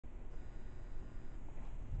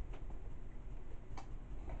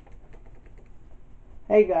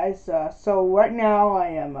Hey guys, so right now I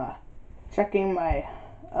am checking my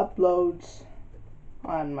uploads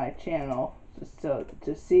on my channel just to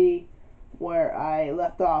see where I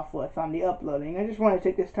left off with on the uploading. I just want to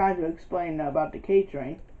take this time to explain about the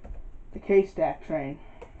K-Train, the K-Stack train.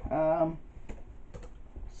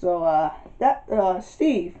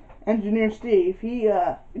 Steve, Engineer Steve, he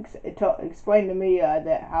explained to me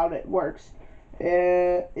that how it works.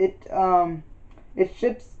 It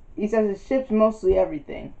ships. He says it ships mostly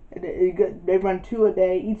everything. They run two a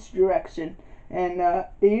day each direction, and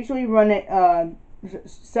they usually run it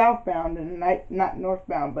southbound and not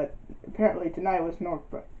northbound. But apparently tonight was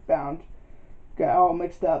northbound. Got all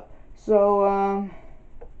mixed up. So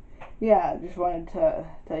yeah, just wanted to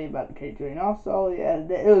tell you about the K train. Also, yeah,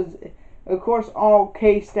 it was. Of course, all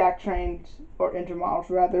K stack trains or intermodals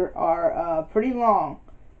rather are pretty long.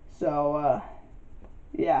 So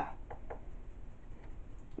yeah.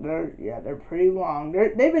 They're pretty long.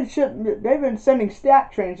 They've been sending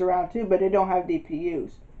stack trains around too, but they don't have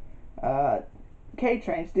DPUs. K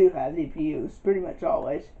trains do have DPUs, pretty much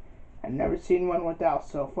always. I've never seen one without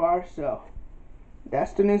so far. So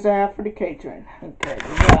that's the news I have for the K train. Okay,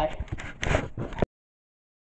 goodbye.